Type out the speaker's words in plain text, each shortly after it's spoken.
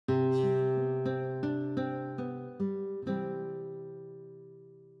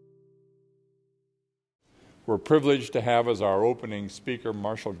We're privileged to have as our opening speaker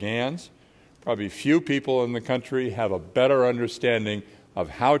Marshall Ganz. Probably few people in the country have a better understanding of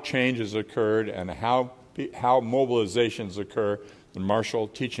how change has occurred and how mobilizations occur than Marshall,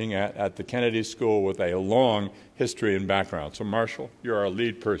 teaching at the Kennedy School with a long history and background. So Marshall, you're our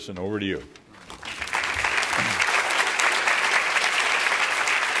lead person. Over to you.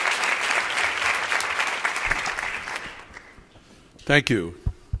 Thank you.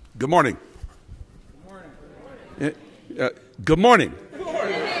 Good morning. Good morning. Good morning. Good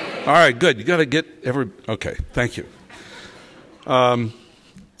morning. All right, good. You got to get okay, thank you.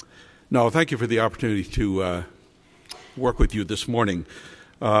 No, thank you for the opportunity to work with you this morning.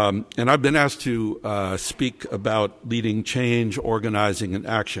 And I've been asked to speak about leading change, organizing, and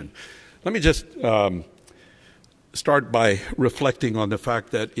action. Let me just start by reflecting on the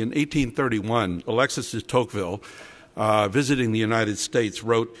fact that in 1831, Alexis de Tocqueville, visiting the United States,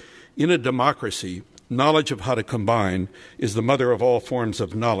 wrote, "In a democracy, knowledge of how to combine is the mother of all forms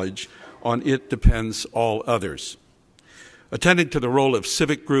of knowledge. On it depends all others." Attending to the role of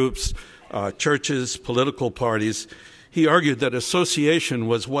civic groups, churches, political parties, he argued that association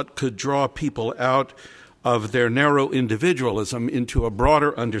was what could draw people out of their narrow individualism into a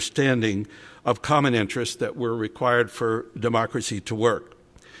broader understanding of common interests that were required for democracy to work.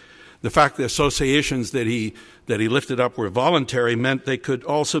 The fact that associations that he lifted up were voluntary meant they could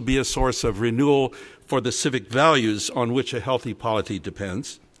also be a source of renewal for the civic values on which a healthy polity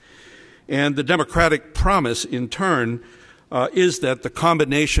depends. And the democratic promise, in turn, is that the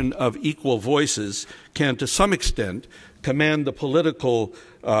combination of equal voices can, to some extent, command the political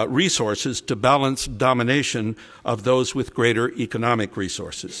resources to balance domination of those with greater economic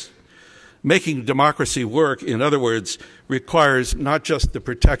resources. Making democracy work, in other words, requires not just the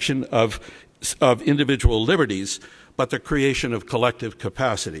protection of individual liberties, but the creation of collective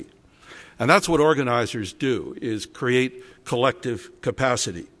capacity. And that's what organizers do, is create collective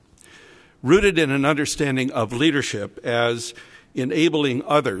capacity. Rooted in an understanding of leadership as enabling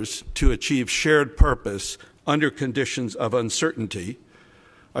others to achieve shared purpose under conditions of uncertainty,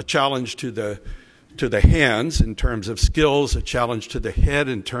 a challenge to the hands in terms of skills, a challenge to the head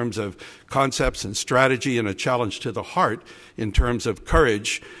in terms of concepts and strategy, and a challenge to the heart in terms of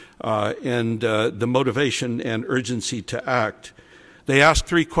courage and the motivation and urgency to act. They ask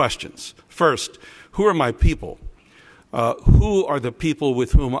three questions. First, who are my people? Who are the people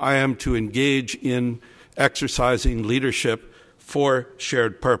with whom I am to engage in exercising leadership for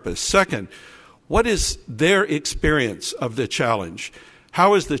shared purpose? Second, what is their experience of the challenge?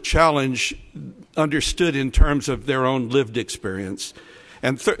 How is the challenge understood in terms of their own lived experience?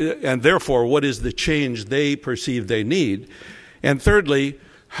 And therefore, what is the change they perceive they need? And thirdly,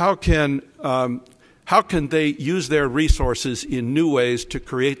 how can they use their resources in new ways to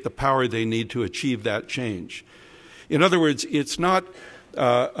create the power they need to achieve that change? In other words, it's not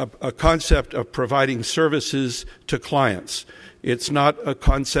a concept of providing services to clients. It's not a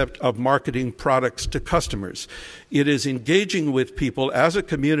concept of marketing products to customers. It is engaging with people as a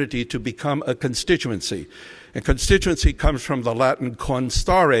community to become a constituency. And constituency comes from the Latin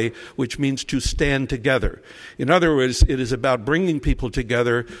constare, which means to stand together. In other words, it is about bringing people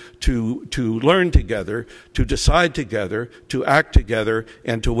together to learn together, to decide together, to act together,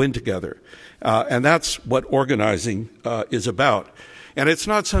 and to win together. And that's what organizing is about. And it's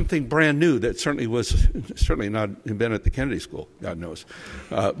not something brand new that certainly not invented at the Kennedy School, God knows.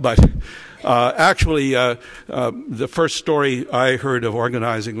 But actually, the first story I heard of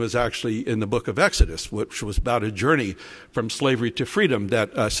organizing was actually in the book of Exodus, which was about a journey from slavery to freedom that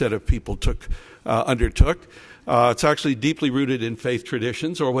a set of people undertook. It's actually deeply rooted in faith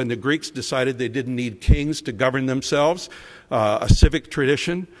traditions, or when the Greeks decided they didn't need kings to govern themselves, a civic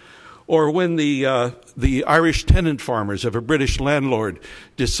tradition. Or when the Irish tenant farmers of a British landlord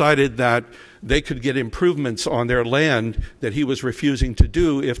decided that they could get improvements on their land that he was refusing to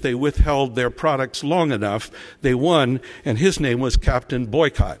do if they withheld their products long enough, they won, and his name was Captain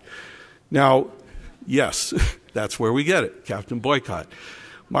Boycott. Now, yes, that's where we get it, Captain Boycott.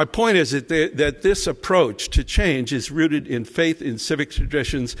 My point is that this approach to change is rooted in faith, in civic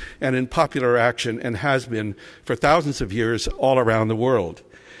traditions, and in popular action, and has been for thousands of years all around the world.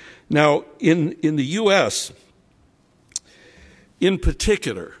 Now, in the U.S., in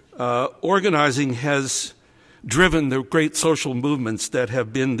particular, organizing has driven the great social movements that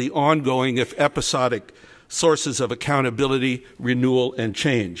have been the ongoing, if episodic, sources of accountability, renewal, and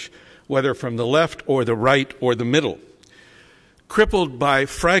change, whether from the left or the right or the middle. Crippled by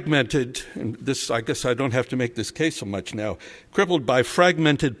fragmented, and this, I guess I don't have to make this case so much now, crippled by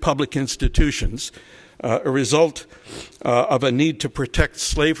fragmented public institutions, a result of a need to protect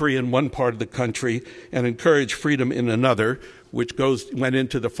slavery in one part of the country and encourage freedom in another, which went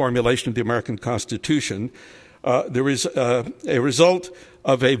into the formulation of the American Constitution. There is a result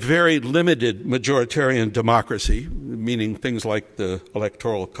of a very limited majoritarian democracy, meaning things like the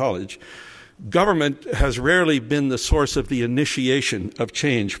Electoral College. Government has rarely been the source of the initiation of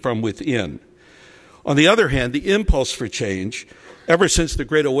change from within. On the other hand, the impulse for change, ever since the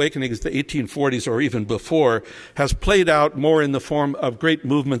Great Awakenings, the 1840s or even before, has played out more in the form of great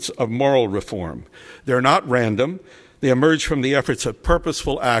movements of moral reform. They're not random. They emerge from the efforts of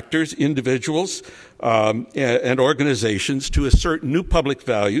purposeful actors, individuals, and organizations to assert new public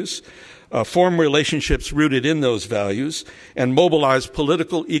values, form relationships rooted in those values, and mobilize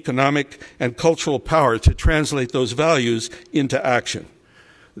political, economic, and cultural power to translate those values into action.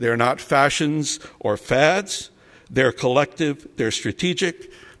 They're not fashions or fads. They're collective, they're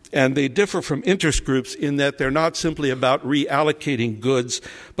strategic, and they differ from interest groups in that they're not simply about reallocating goods,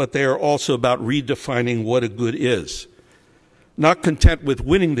 but they are also about redefining what a good is. Not content with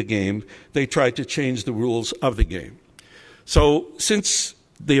winning the game, they try to change the rules of the game. So since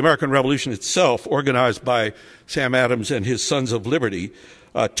the American Revolution itself, organized by Sam Adams and his Sons of Liberty,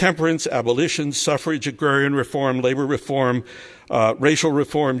 temperance, abolition, suffrage, agrarian reform, labor reform, racial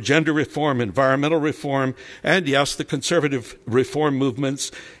reform, gender reform, environmental reform, and yes, the conservative reform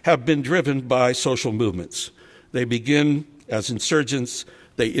movements have been driven by social movements. They begin as insurgents,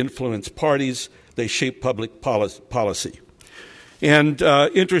 they influence parties, they shape public policy. And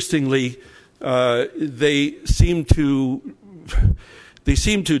interestingly, they seem to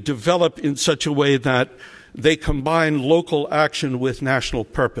develop in such a way that they combine local action with national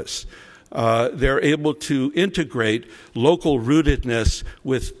purpose. They're able to integrate local rootedness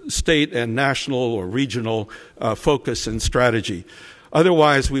with state and national or regional focus and strategy.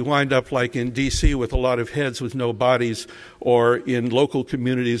 Otherwise, we wind up like in D.C. with a lot of heads with no bodies, or in local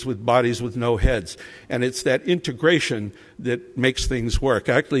communities with bodies with no heads. And it's that integration that makes things work.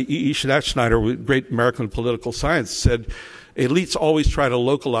 Actually, E.E. Schneider, great American political science, said elites always try to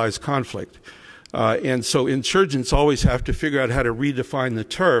localize conflict. And so insurgents always have to figure out how to redefine the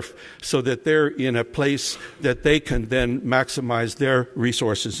turf so that they're in a place that they can then maximize their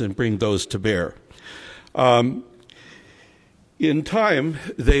resources and bring those to bear. In time,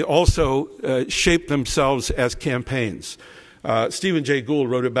 they also shape themselves as campaigns. Stephen Jay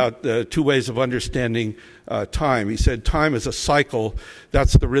Gould wrote about the two ways of understanding time. He said, time is a cycle,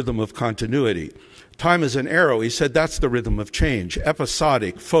 that's the rhythm of continuity. Time is an arrow. He said that's the rhythm of change,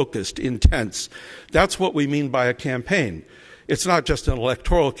 episodic, focused, intense. That's what we mean by a campaign. It's not just an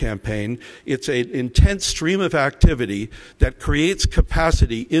electoral campaign. It's an intense stream of activity that creates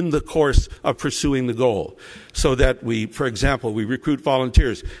capacity in the course of pursuing the goal. So that we, for example, we recruit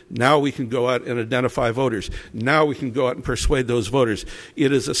volunteers. Now we can go out and identify voters. Now we can go out and persuade those voters.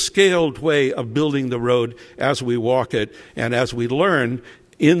 It is a scaled way of building the road as we walk it and as we learn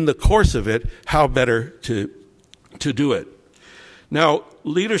in the course of it how better to do it. Now,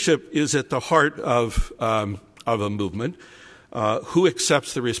 leadership is at the heart of a movement. Who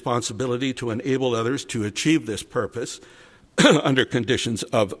accepts the responsibility to enable others to achieve this purpose under conditions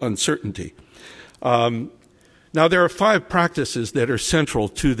of uncertainty? Now, there are 5 practices that are central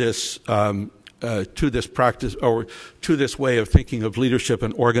to this practice or to this way of thinking of leadership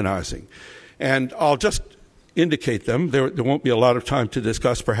and organizing, and I'll just indicate them. There won't be a lot of time to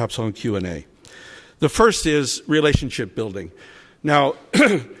discuss, perhaps on Q&A. The first is relationship building. Now.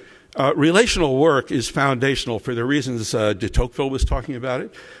 Relational work is foundational for the reasons de Tocqueville was talking about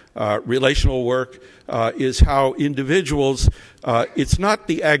it. Relational work is how individuals, it's not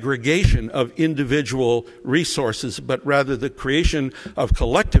the aggregation of individual resources, but rather the creation of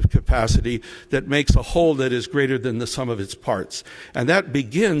collective capacity that makes a whole that is greater than the sum of its parts. And that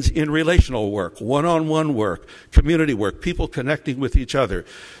begins in relational work, one-on-one work, community work, people connecting with each other.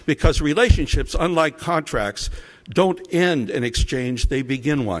 Because relationships, unlike contracts, don't end an exchange, they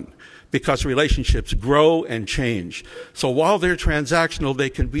begin one. Because relationships grow and change. So while they're transactional, they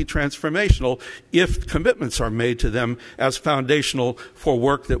can be transformational if commitments are made to them as foundational for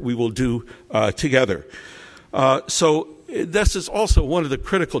work that we will do together. So this is also one of the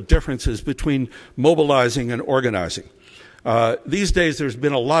critical differences between mobilizing and organizing. These days there's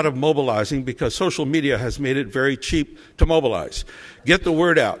been a lot of mobilizing because social media has made it very cheap to mobilize. Get the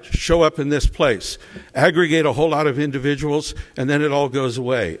word out, show up in this place, aggregate a whole lot of individuals, and then it all goes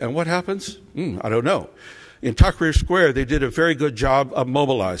away. And what happens? I don't know. In Tahrir Square, they did a very good job of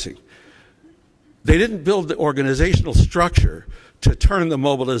mobilizing. They didn't build the organizational structure to turn the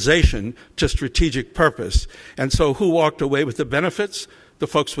mobilization to strategic purpose. And so who walked away with the benefits? The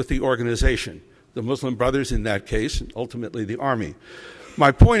folks with the organization. the Muslim Brothers in that case, and ultimately the army.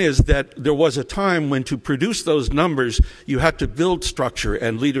 My point is that there was a time when to produce those numbers, you had to build structure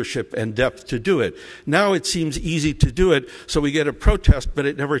and leadership and depth to do it. Now it seems easy to do it, so we get a protest, but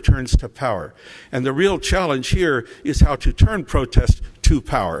it never turns to power. And the real challenge here is how to turn protest to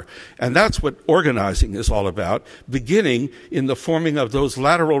power. And that's what organizing is all about, beginning in the forming of those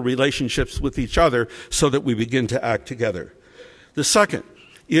lateral relationships with each other so that we begin to act together. The second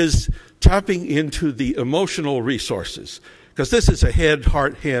is tapping into the emotional resources, because this is a head,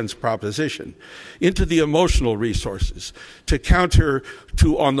 heart, hands proposition, into the emotional resources to counter,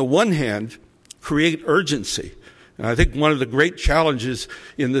 to, on the one hand, create urgency. And I think one of the great challenges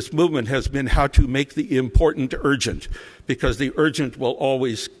in this movement has been how to make the important urgent, because the urgent will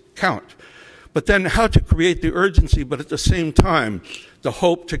always count. But then how to create the urgency, but at the same time, the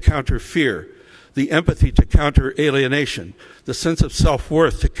hope to counter fear, the empathy to counter alienation, the sense of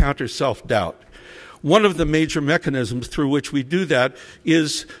self-worth to counter self-doubt. One of the major mechanisms through which we do that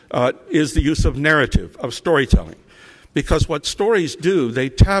is the use of narrative, of storytelling. Because what stories do, they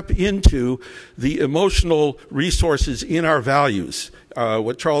tap into the emotional resources in our values,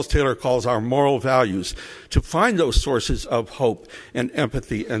 what Charles Taylor calls our moral values, to find those sources of hope and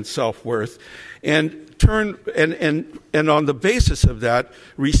empathy and self-worth, and turn and on the basis of that,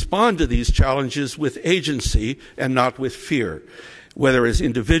 respond to these challenges with agency and not with fear, whether as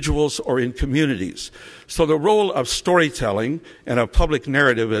individuals or in communities. So the role of storytelling and of public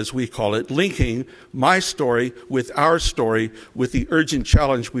narrative, as we call it, linking my story with our story, with the urgent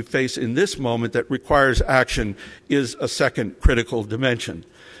challenge we face in this moment that requires action, is a second critical dimension.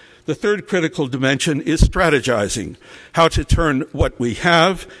 The third critical dimension is strategizing, how to turn what we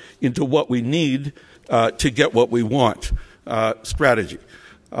have into what we need to get what we want. Strategy.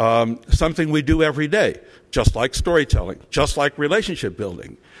 Something we do every day, just like storytelling, just like relationship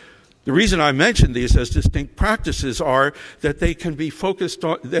building. The reason I mention these as distinct practices are that they can be focused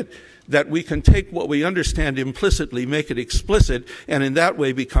on, that we can take what we understand implicitly, make it explicit, and in that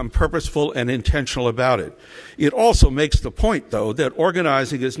way become purposeful and intentional about it. It also makes the point, though, that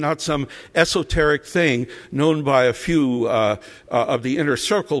organizing is not some esoteric thing known by a few of the inner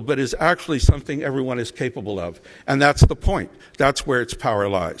circle, but is actually something everyone is capable of. And that's the point. That's where its power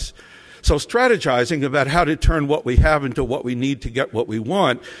lies. So strategizing about how to turn what we have into what we need to get what we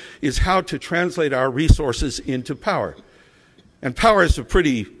want is how to translate our resources into power. And power is a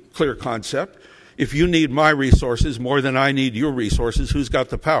pretty clear concept. If you need my resources more than I need your resources, who's got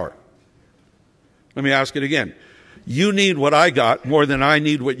the power? Let me ask it again. You need what I got more than I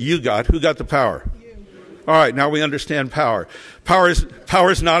need what you got. Who got the power? All right, now we understand power. Power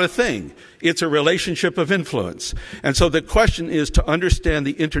is not a thing. It's a relationship of influence. And so the question is to understand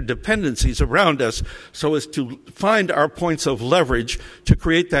the interdependencies around us so as to find our points of leverage to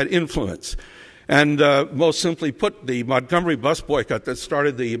create that influence. And most simply put, the Montgomery bus boycott that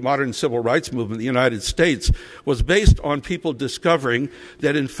started the modern civil rights movement in the United States was based on people discovering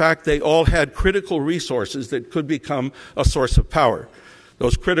that, in fact, they all had critical resources that could become a source of power.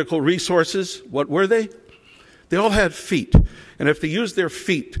 Those critical resources, what were they? They all had feet. And if they used their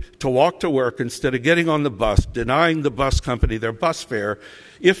feet to walk to work instead of getting on the bus, denying the bus company their bus fare,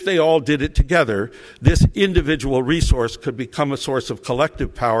 if they all did it together, this individual resource could become a source of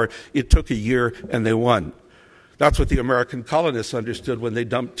collective power. It took a year, and they won. That's what the American colonists understood when they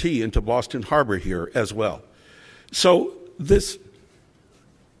dumped tea into Boston Harbor here as well. So this...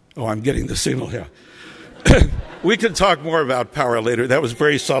 Oh, I'm getting the signal here. We can talk more about power later. That was a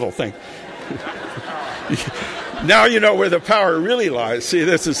very subtle thing. Now you know where the power really lies. See,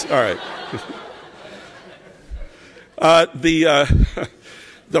 this is... All right.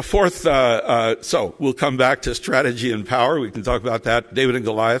 The fourth... so we'll come back to strategy and power. We can talk about that. David and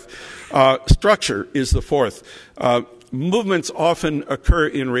Goliath. Structure is the fourth. Movements often occur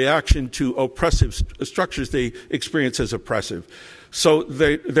in reaction to oppressive structures they experience as oppressive. So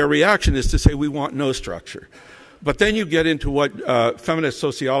their reaction is to say, we want no structure. But then you get into what feminist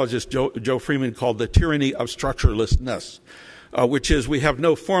sociologist Joe Freeman called the tyranny of structurelessness, which is we have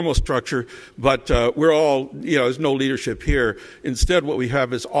no formal structure, but we're all, there's no leadership here. Instead, what we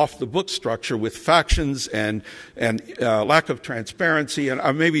have is off-the-book structure with factions and lack of transparency.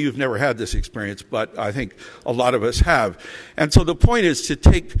 And maybe you've never had this experience, but I think a lot of us have. And so the point is to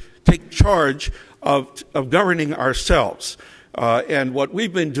take charge of governing ourselves. And what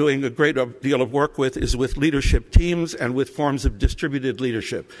we've been doing a great deal of work with is with leadership teams and with forms of distributed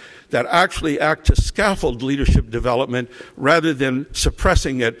leadership that actually act to scaffold leadership development rather than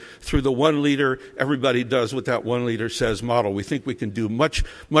suppressing it through the one leader, everybody does what that one leader says model. We think we can do much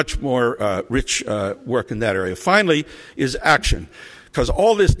more rich work in that area. Finally is action. Because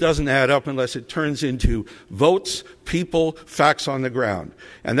all this doesn't add up unless it turns into votes, people, facts on the ground.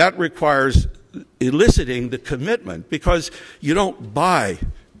 And that requires eliciting the commitment, because you don't buy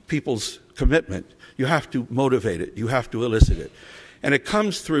people's commitment. You have to motivate it. You have to elicit it. And it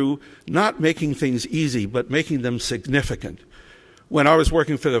comes through not making things easy, but making them significant. When I was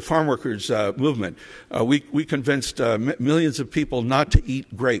working for the farm workers movement, we convinced millions of people not to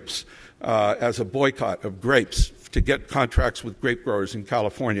eat grapes as a boycott of grapes to get contracts with grape growers in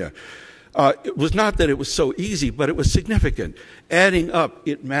California. It was not that it was so easy, but it was significant. Adding up,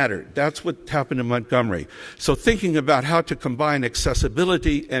 it mattered. That's what happened in Montgomery. So thinking about how to combine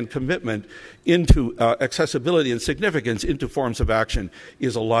accessibility and commitment into accessibility and significance into forms of action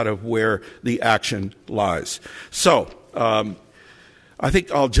is a lot of where the action lies. So I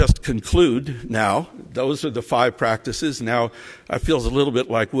think I'll just conclude now. Those are the 5 practices. Now, I feel a little bit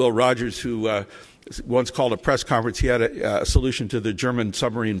like Will Rogers, who once called a press conference. He had a solution to the German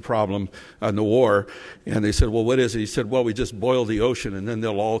submarine problem in the war. And they said, well, what is it? He said, well, we just boil the ocean and then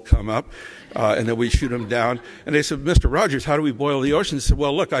they'll all come up and then we shoot them down. And they said, Mr. Rogers, how do we boil the ocean? He said,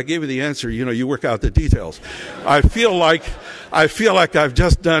 well, look, I gave you the answer. You work out the details. I feel like I've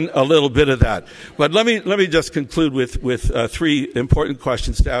just done a little bit of that. But let me just conclude with 3 important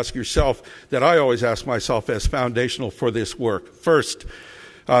questions to ask yourself that I always ask myself as foundational for this work. First,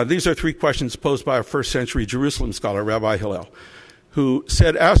 these are 3 questions posed by a first-century Jerusalem scholar, Rabbi Hillel, who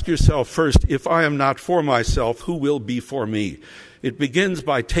said, ask yourself first, if I am not for myself, who will be for me? It begins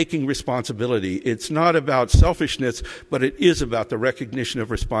by taking responsibility. It's not about selfishness, but it is about the recognition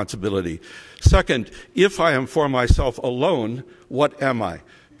of responsibility. Second, if I am for myself alone, what am I?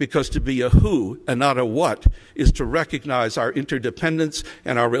 Because to be a who and not a what is to recognize our interdependence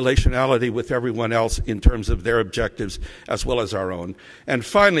and our relationality with everyone else in terms of their objectives as well as our own. And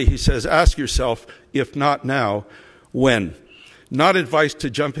finally, he says, ask yourself, if not now, when? Not advice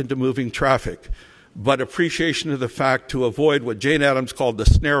to jump into moving traffic, but appreciation of the fact to avoid what Jane Addams called the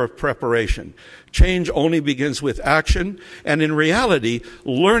snare of preparation. Change only begins with action, and in reality,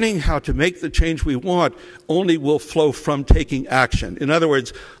 learning how to make the change we want only will flow from taking action. In other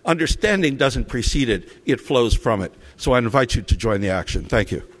words, understanding doesn't precede it, it flows from it. So I invite you to join the action.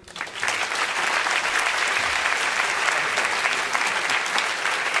 Thank you.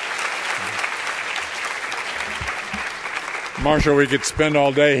 Marshall, we could spend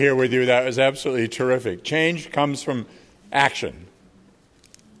all day here with you. That was absolutely terrific. Change comes from action.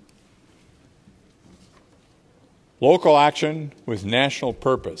 Local action with national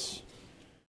purpose.